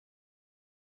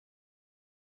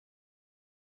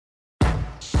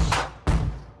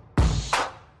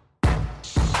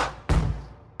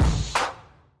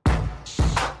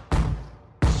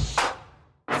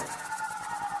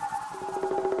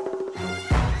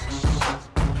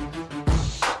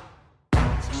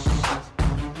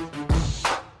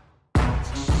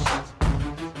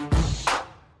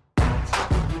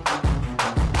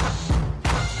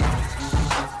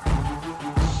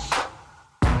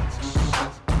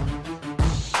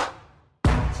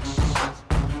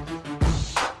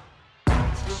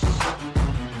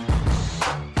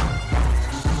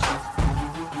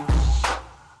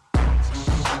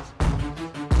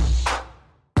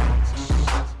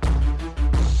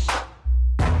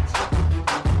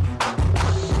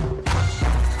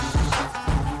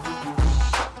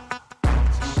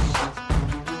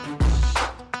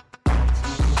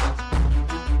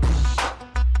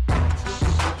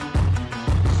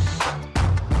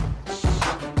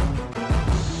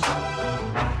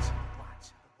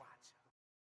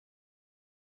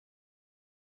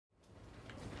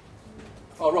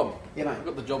Oh, Rob. Yeah, mate. I've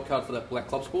got the job card for that black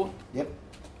Clubsport. Yep.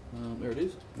 There it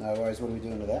is. No worries. What are we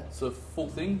doing with that? It's a full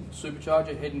thing.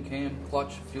 Supercharger, head and cam,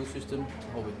 clutch, fuel system,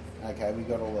 whole bit. Okay, we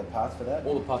got all the parts for that?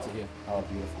 All the parts are here. Oh,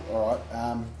 beautiful. All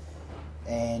right.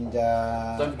 And...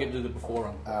 Don't forget to do the before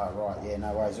run. Oh, right. Yeah,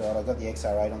 no worries. All right, I've got the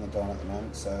XR8 on the dyno at the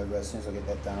moment, so as soon as I get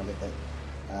that done, I'll get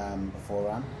that before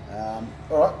run.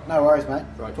 All right. No worries, mate.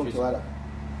 Right, Talk to you later.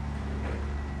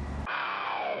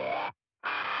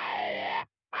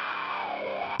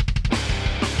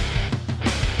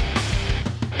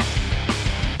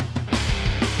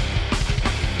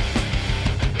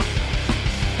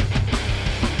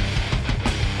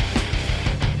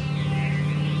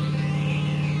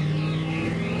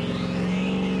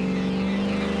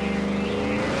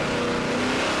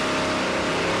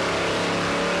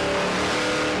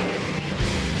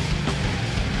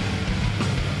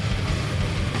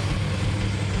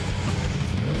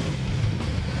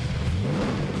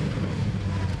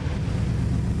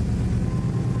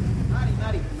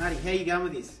 Marty, how you going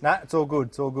with this? Nah, it's all good,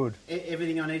 it's all good.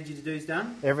 Everything I needed you to do is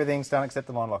done? Everything's done except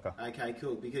the line locker. Okay,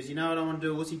 cool. Because you know what I want to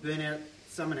do, a wussy burnout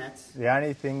summer nats. The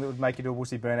only thing that would make you do a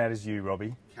wussy burnout is you,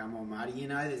 Robbie. Come on, Marty. You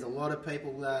know, there's a lot of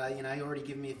people, you already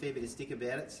given me a fair bit of stick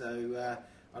about it, so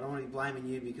I don't want to be blaming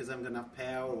you because I haven't got enough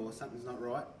power or something's not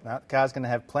right. No, the car's going to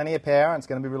have plenty of power and it's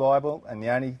going to be reliable, and the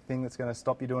only thing that's going to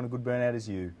stop you doing a good burnout is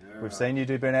you. We've seen you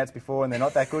do burnouts before and they're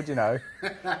not that good, you know.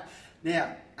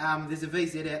 Now, there's a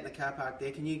VZ out in the car park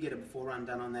there. Can you get a before run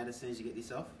done on that as soon as you get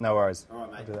this off? No worries. All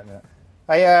right, mate. I'll do that now.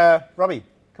 Hey, Robbie,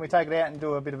 can we take it out and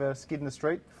do a bit of a skid in the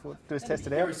street? Test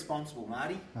it out? Irresponsible,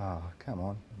 Marty. Oh, come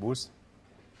on, wuss.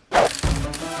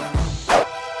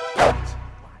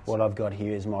 What I've got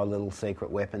here is my little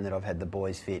secret weapon that I've had the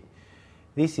boys fit.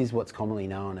 This is what's commonly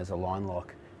known as a line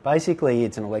lock. Basically,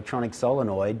 it's an electronic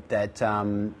solenoid that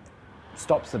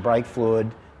stops the brake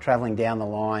fluid travelling down the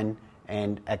line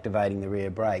and activating the rear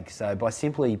brake. So by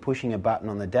simply pushing a button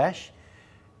on the dash,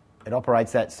 it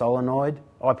operates that solenoid.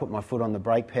 I put my foot on the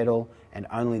brake pedal and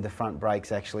only the front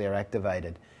brakes actually are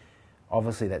activated.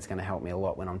 Obviously that's going to help me a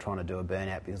lot when I'm trying to do a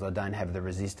burnout because I don't have the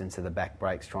resistance of the back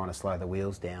brakes trying to slow the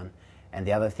wheels down. And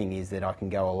the other thing is that I can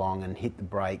go along and hit the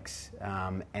brakes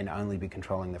and only be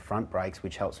controlling the front brakes,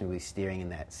 which helps me with steering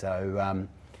and that. So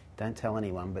don't tell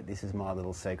anyone, but this is my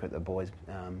little secret the boys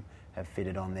have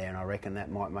fitted on there, and I reckon that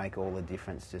might make all the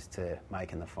difference just to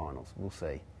making the finals. We'll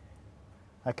see.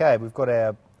 Okay, we've got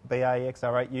our BA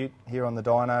XR8 ute here on the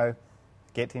dyno,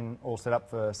 getting all set up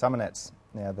for summer nats.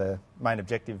 Now the main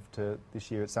objective to this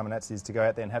year at summer nats is to go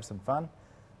out there and have some fun.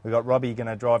 We've got Robbie going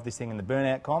to drive this thing in the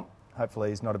burnout comp. Hopefully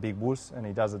he's not a big wuss and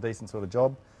he does a decent sort of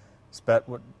job. But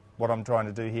what I'm trying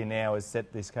to do here now is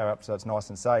set this car up so it's nice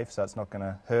and safe, so it's not going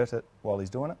to hurt it while he's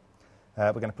doing it.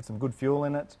 We're going to put some good fuel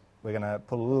in it. We're going to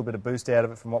pull a little bit of boost out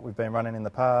of it from what we've been running in the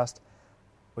past.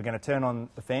 We're going to turn on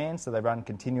the fans so they run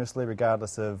continuously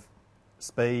regardless of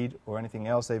speed or anything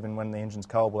else. Even when the engine's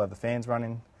cold, we'll have the fans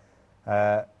running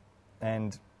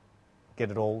and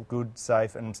get it all good,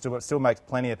 safe, and still makes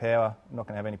plenty of power. I'm not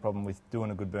going to have any problem with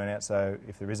doing a good burnout, so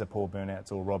if there is a poor burnout,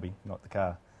 it's all Robbie, not the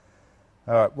car.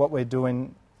 All right, what we're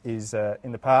doing is,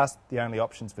 in the past, the only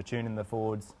options for tuning the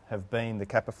Fords have been the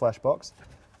Kappa flash box,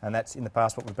 and that's in the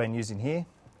past what we've been using here.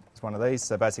 It's one of these,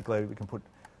 so basically we can put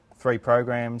 3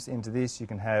 programs into this. You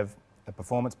can have a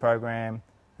performance program,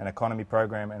 an economy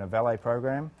program and a valet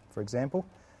program, for example.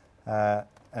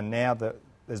 And now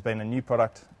there's been a new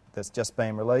product that's just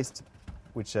been released,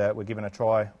 which we're giving a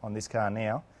try on this car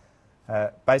now.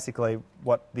 Basically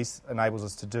what this enables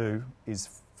us to do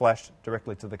is flash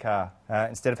directly to the car.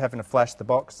 Instead of having to flash the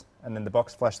box and then the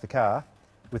box flash the car,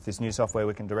 with this new software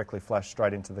we can directly flash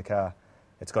straight into the car.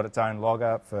 It's got its own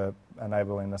logger for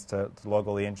enabling us to log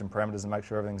all the engine parameters and make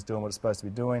sure everything's doing what it's supposed to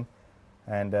be doing.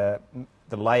 And the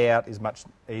layout is much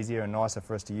easier and nicer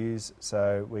for us to use,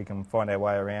 so we can find our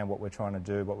way around what we're trying to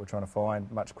do, what we're trying to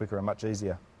find, much quicker and much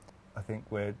easier. I think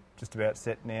we're just about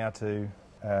set now to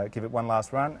give it one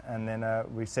last run, and then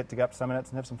we're set to go up to summer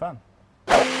nats and have some fun.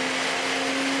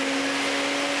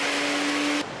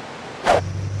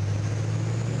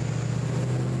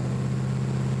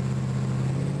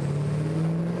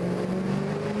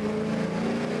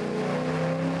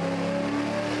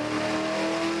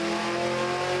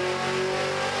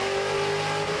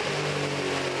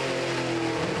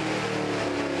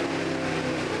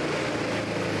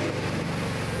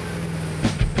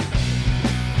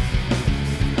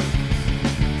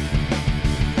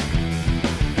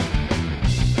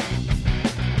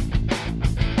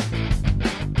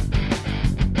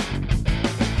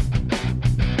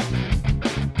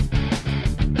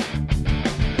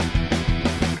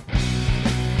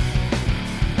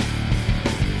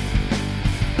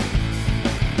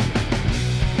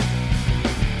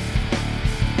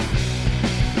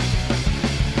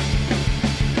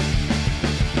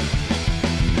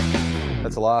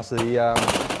 the last of the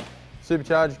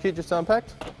Supercharger kit just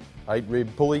unpacked.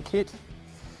 8-rib pulley kit.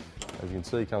 As you can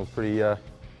see, comes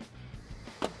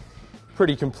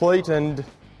pretty complete and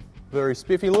very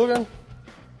spiffy looking.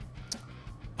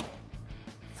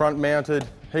 Front mounted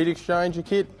heat exchanger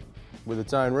kit with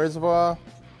its own reservoir.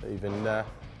 Even nice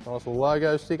little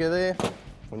logo sticker there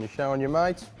when you're showing your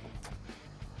mates.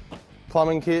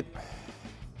 Plumbing kit.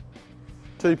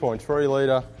 2.3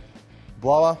 litre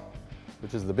blower,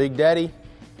 which is the big daddy.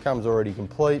 Comes already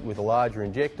complete with the larger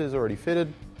injectors already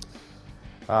fitted.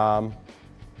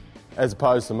 As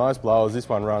opposed to most blowers, this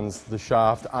one runs the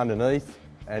shaft underneath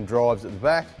and drives at the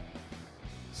back.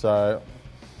 So,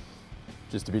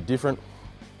 just a bit different.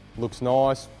 Looks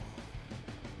nice.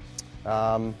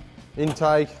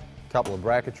 Intake, a couple of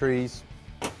bracketries,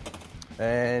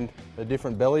 and a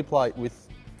different belly plate with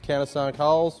countersunk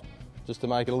holes, just to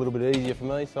make it a little bit easier for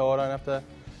me so I don't have to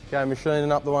go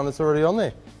machining up the one that's already on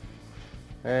there.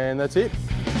 And that's it.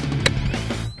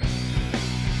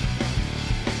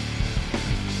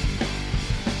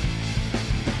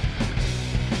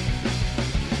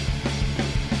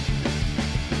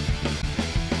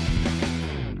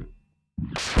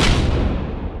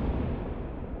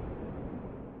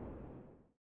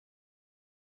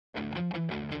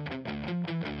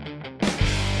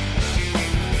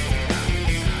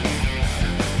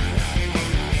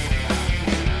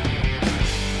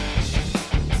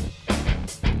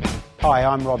 Hi,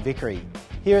 I'm Rob Vickery.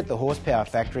 Here at the Horsepower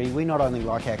Factory, we not only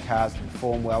like our cars to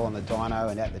perform well on the dyno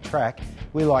and at the track,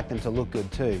 we like them to look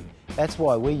good too. That's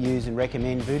why we use and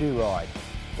recommend Voodoo Ride.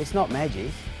 It's not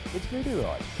magic, it's Voodoo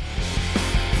Ride.